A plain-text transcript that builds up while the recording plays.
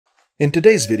In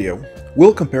today's video,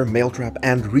 we'll compare Mailtrap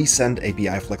and Resend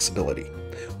API flexibility.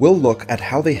 We'll look at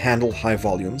how they handle high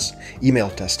volumes, email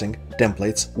testing,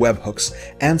 templates, webhooks,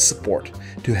 and support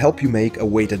to help you make a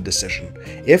weighted decision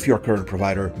if your current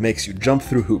provider makes you jump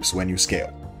through hoops when you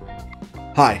scale.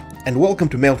 Hi, and welcome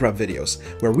to Mailtrap Videos,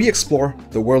 where we explore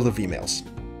the world of emails.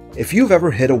 If you've ever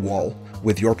hit a wall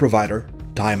with your provider,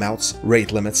 timeouts,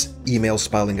 rate limits, emails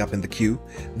piling up in the queue,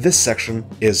 this section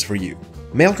is for you.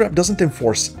 Mailtrap doesn't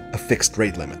enforce a fixed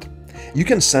rate limit. You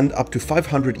can send up to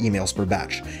 500 emails per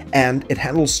batch, and it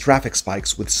handles traffic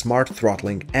spikes with smart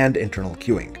throttling and internal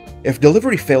queuing. If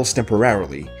delivery fails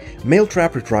temporarily,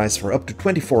 Mailtrap retries for up to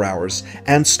 24 hours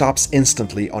and stops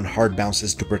instantly on hard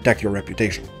bounces to protect your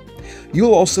reputation.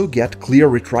 You'll also get clear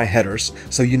retry headers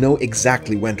so you know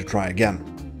exactly when to try again.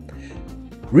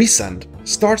 Resend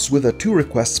starts with a 2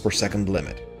 requests per second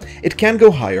limit. It can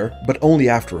go higher, but only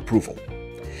after approval.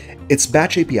 Its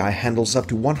batch API handles up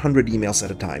to 100 emails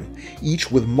at a time, each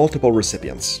with multiple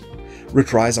recipients.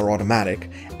 Retries are automatic,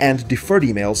 and deferred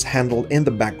emails handle in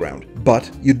the background, but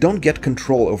you don't get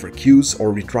control over queues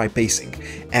or retry pacing,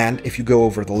 and if you go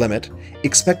over the limit,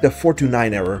 expect a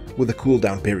 429 error with a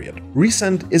cooldown period.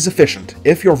 Resend is efficient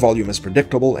if your volume is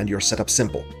predictable and your setup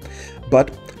simple.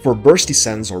 But for bursty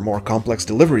sends or more complex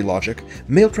delivery logic,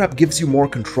 Mailtrap gives you more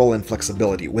control and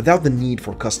flexibility without the need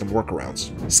for custom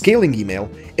workarounds. Scaling email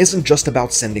isn't just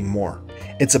about sending more,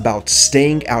 it's about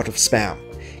staying out of spam,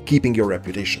 keeping your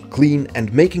reputation clean,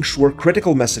 and making sure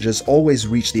critical messages always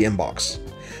reach the inbox.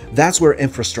 That's where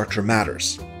infrastructure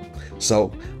matters.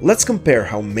 So let's compare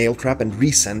how Mailtrap and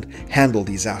Resend handle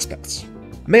these aspects.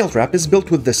 Mailtrap is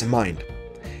built with this in mind.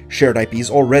 Shared IPs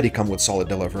already come with solid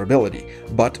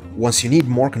deliverability, but once you need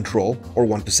more control or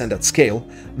want to send at scale,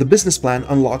 the business plan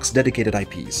unlocks dedicated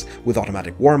IPs with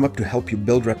automatic warm-up to help you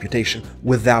build reputation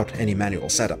without any manual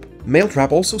setup.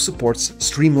 Mailtrap also supports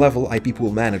stream-level IP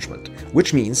pool management,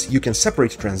 which means you can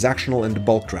separate transactional and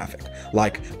bulk traffic,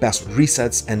 like password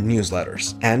resets and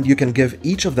newsletters, and you can give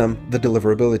each of them the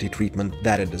deliverability treatment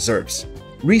that it deserves.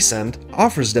 Resend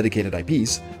offers dedicated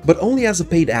IPs, but only as a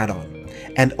paid add-on,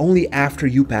 and only after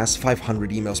you pass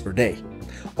 500 emails per day.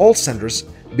 All senders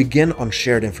begin on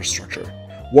shared infrastructure.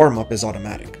 Warm-up is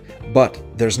automatic, but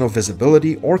there's no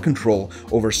visibility or control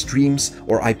over streams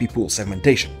or IP pool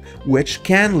segmentation, which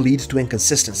can lead to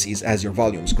inconsistencies as your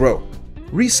volumes grow.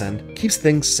 Resend keeps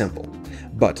things simple,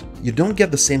 but you don't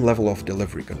get the same level of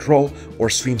delivery control or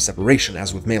stream separation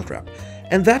as with Mailtrap,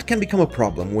 and that can become a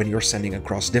problem when you're sending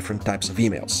across different types of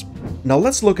emails. Now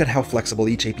let's look at how flexible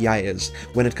each API is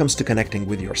when it comes to connecting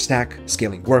with your stack,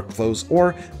 scaling workflows,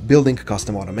 or building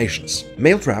custom automations.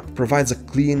 Mailtrap provides a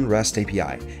clean REST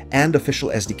API and official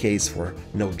SDKs for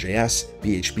Node.js,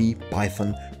 PHP,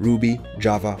 Python, Ruby,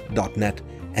 Java, .NET,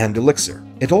 and Elixir.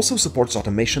 It also supports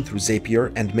automation through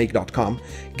Zapier and Make.com,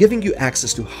 giving you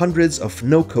access to hundreds of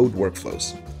no-code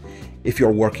workflows. If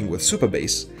you're working with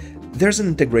Supabase, there's an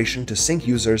integration to sync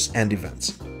users and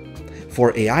events.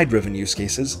 For AI-driven use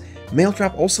cases,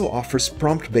 Mailtrap also offers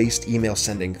prompt-based email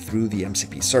sending through the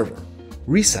MCP server.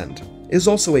 Resend is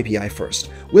also API-first,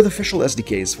 with official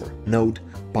SDKs for Node,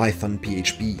 Python,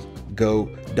 PHP, Go,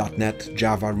 .NET,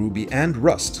 Java, Ruby, and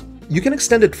Rust. You can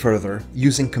extend it further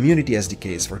using community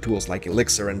SDKs for tools like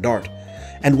Elixir and Dart.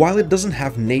 And while it doesn't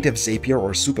have native Zapier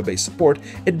or Supabase support,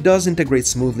 it does integrate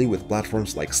smoothly with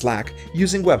platforms like Slack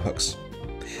using Webhooks.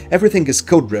 Everything is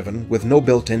code-driven with no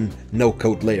built-in,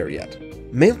 no-code layer yet.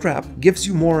 Mailtrap gives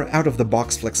you more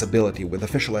out-of-the-box flexibility with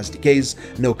official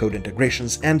SDKs, no-code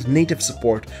integrations, and native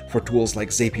support for tools like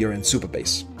Zapier and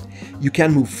Supabase. You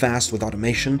can move fast with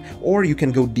automation, or you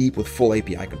can go deep with full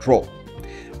API control.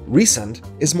 Resend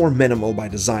is more minimal by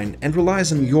design and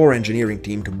relies on your engineering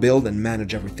team to build and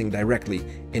manage everything directly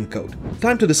in code.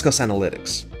 Time to discuss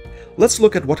analytics. Let's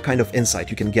look at what kind of insight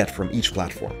you can get from each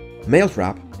platform.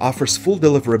 Mailtrap offers full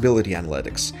deliverability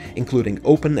analytics, including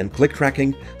open and click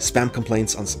tracking, spam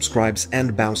complaints, unsubscribes,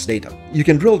 and bounce data. You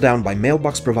can drill down by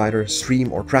mailbox provider,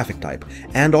 stream, or traffic type,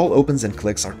 and all opens and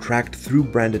clicks are tracked through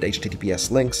branded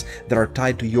HTTPS links that are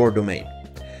tied to your domain.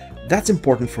 That's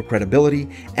important for credibility,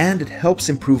 and it helps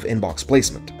improve inbox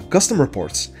placement. Custom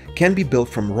reports can be built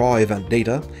from raw event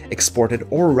data, exported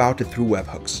or routed through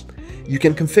webhooks. You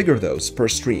can configure those per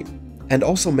stream. And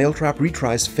also Mailtrap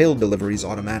retries failed deliveries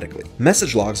automatically.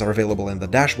 Message logs are available in the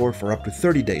dashboard for up to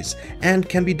 30 days and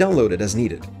can be downloaded as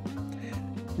needed.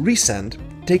 Resend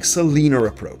takes a leaner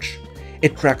approach.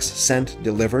 It tracks sent,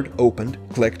 delivered, opened,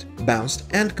 clicked, bounced,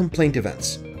 and complaint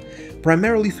events,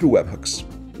 primarily through webhooks.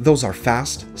 Those are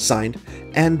fast, signed,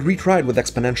 and retried with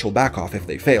exponential backoff if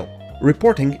they fail.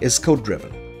 Reporting is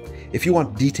code-driven. If you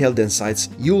want detailed insights,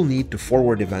 you'll need to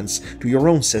forward events to your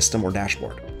own system or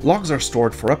dashboard. Logs are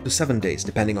stored for up to 7 days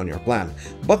depending on your plan,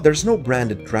 but there's no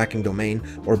branded tracking domain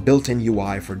or built-in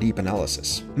UI for deep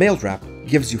analysis. Mailtrap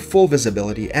gives you full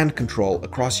visibility and control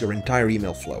across your entire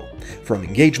email flow, from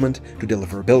engagement to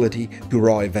deliverability to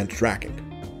raw event tracking.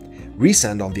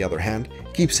 Resend, on the other hand,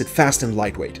 keeps it fast and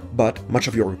lightweight, but much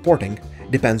of your reporting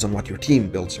depends on what your team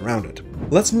builds around it.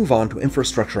 Let's move on to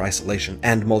infrastructure isolation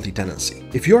and multi-tenancy.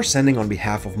 If you're sending on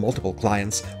behalf of multiple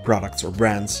clients, products, or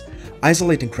brands,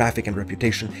 isolating traffic and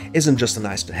reputation isn't just a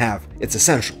nice-to-have, it's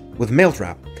essential. With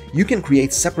Mailtrap, you can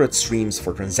create separate streams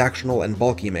for transactional and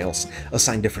bulk emails,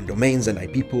 assign different domains and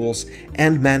IP pools,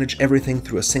 and manage everything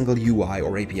through a single UI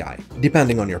or API.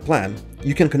 Depending on your plan,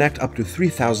 you can connect up to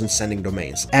 3,000 sending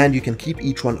domains, and you can keep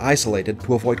each one isolated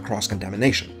to avoid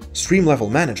cross-contamination. Stream-level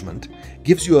management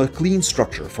gives you a clean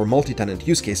structure for multi-tenant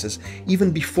use cases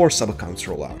even before sub-accounts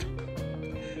roll out.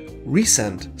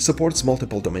 Resend supports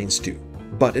multiple domains too,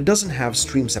 but it doesn't have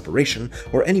stream separation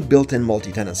or any built-in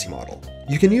multi-tenancy model.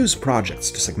 You can use projects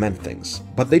to segment things,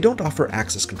 but they don't offer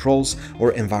access controls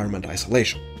or environment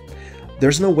isolation.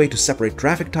 There's no way to separate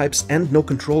traffic types and no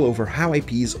control over how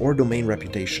IPs or domain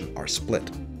reputation are split.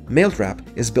 Mailtrap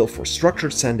is built for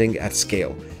structured sending at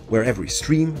scale, where every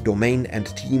stream, domain, and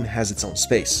team has its own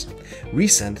space.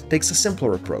 Resend takes a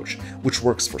simpler approach, which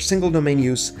works for single domain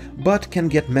use, but can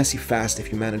get messy fast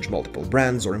if you manage multiple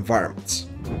brands or environments.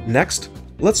 Next,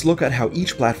 let's look at how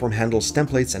each platform handles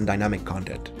templates and dynamic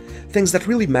content, things that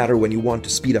really matter when you want to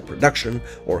speed up production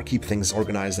or keep things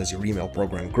organized as your email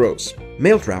program grows.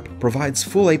 Mailtrap provides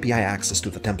full API access to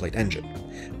the template engine.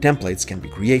 Templates can be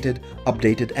created,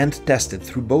 updated, and tested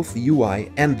through both the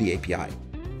UI and the API.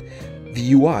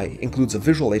 The UI includes a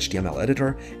visual HTML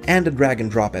editor and a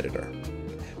drag-and-drop editor.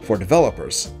 For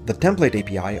developers, the template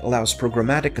API allows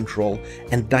programmatic control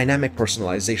and dynamic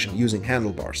personalization using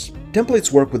handlebars.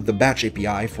 Templates work with the batch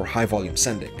API for high-volume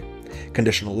sending.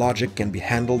 Conditional logic can be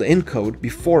handled in code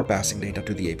before passing data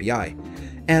to the API,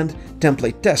 and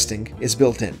template testing is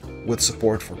built in, with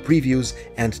support for previews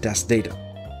and test data.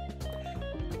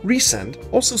 Resend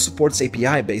also supports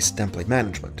API-based template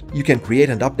management. You can create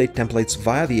and update templates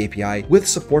via the API with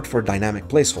support for dynamic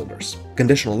placeholders.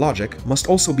 Conditional logic must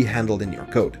also be handled in your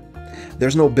code.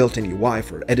 There's no built-in UI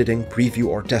for editing, preview,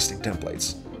 or testing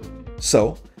templates.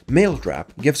 So, Mailtrap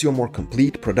gives you a more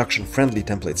complete, production-friendly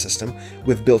template system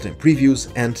with built-in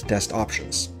previews and test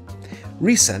options.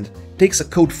 Resend takes a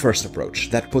code-first approach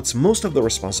that puts most of the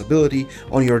responsibility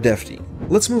on your dev team.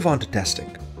 Let's move on to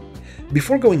testing.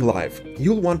 Before going live,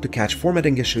 you'll want to catch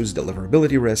formatting issues,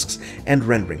 deliverability risks, and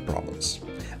rendering problems.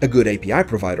 A good API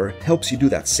provider helps you do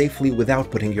that safely without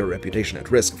putting your reputation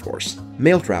at risk, of course.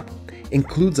 Mailtrap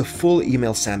includes a full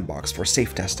email sandbox for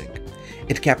safe testing.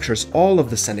 It captures all of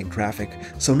the sending traffic,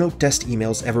 so no test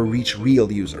emails ever reach real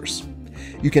users.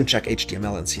 You can check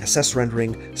HTML and CSS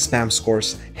rendering, spam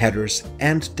scores, headers,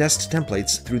 and test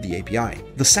templates through the API.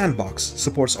 The sandbox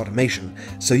supports automation,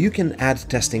 so you can add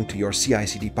testing to your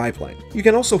CI/CD pipeline. You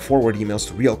can also forward emails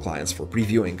to real clients for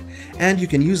previewing, and you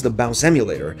can use the Bounce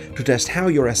emulator to test how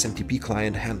your SMTP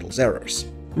client handles errors.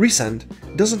 Resend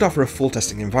doesn't offer a full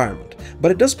testing environment,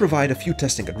 but it does provide a few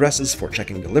testing addresses for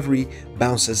checking delivery,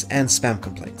 bounces, and spam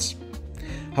complaints.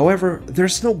 However,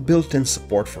 there's no built-in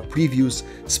support for previews,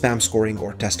 spam scoring,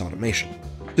 or test automation.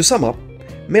 To sum up,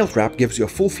 Mailtrap gives you a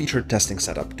full-featured testing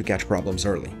setup to catch problems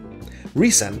early.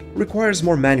 Resend requires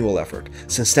more manual effort,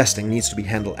 since testing needs to be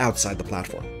handled outside the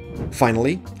platform.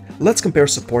 Finally, let's compare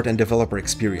support and developer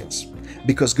experience,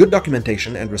 because good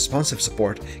documentation and responsive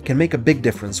support can make a big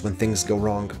difference when things go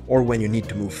wrong or when you need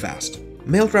to move fast.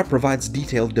 Mailtrap provides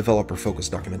detailed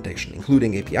developer-focused documentation,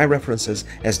 including API references,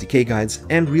 SDK guides,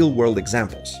 and real-world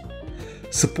examples.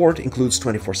 Support includes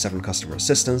 24/7 customer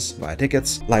assistance via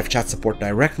tickets, live chat support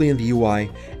directly in the UI,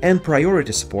 and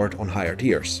priority support on higher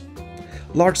tiers.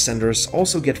 Large senders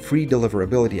also get free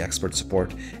deliverability expert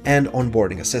support and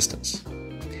onboarding assistance.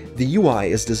 The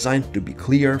UI is designed to be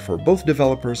clear for both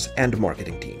developers and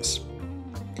marketing teams.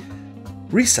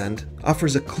 Resend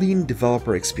offers a clean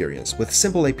developer experience with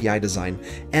simple API design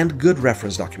and good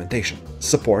reference documentation.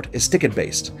 Support is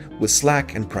ticket-based, with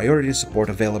Slack and priority support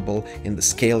available in the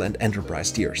Scale and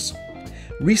Enterprise tiers.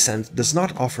 Resend does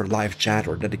not offer live chat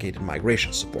or dedicated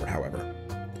migration support, however.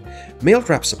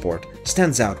 Mailtrap support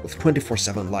stands out with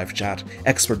 24/7 live chat,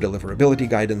 expert deliverability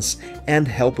guidance, and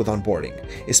help with onboarding,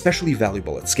 especially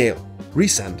valuable at scale.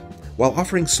 Resend, while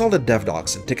offering solid dev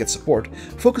docs and ticket support,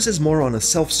 focuses more on a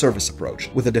self-service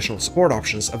approach, with additional support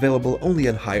options available only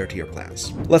in higher tier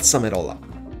plans. Let's sum it all up.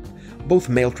 Both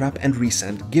Mailtrap and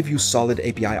Resend give you solid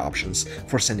API options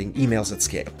for sending emails at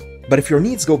scale. But if your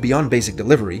needs go beyond basic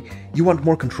delivery, you want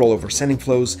more control over sending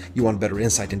flows, you want better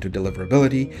insight into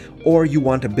deliverability, or you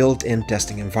want a built-in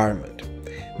testing environment,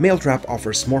 Mailtrap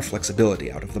offers more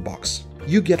flexibility out of the box.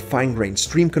 You get fine-grained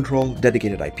stream control,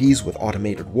 dedicated IPs with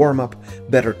automated warm-up,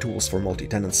 better tools for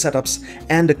multi-tenant setups,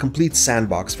 and a complete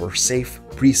sandbox for safe,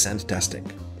 pre-send testing.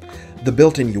 The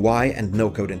built-in UI and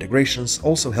no-code integrations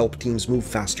also help teams move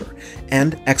faster,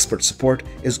 and expert support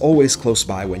is always close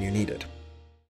by when you need it.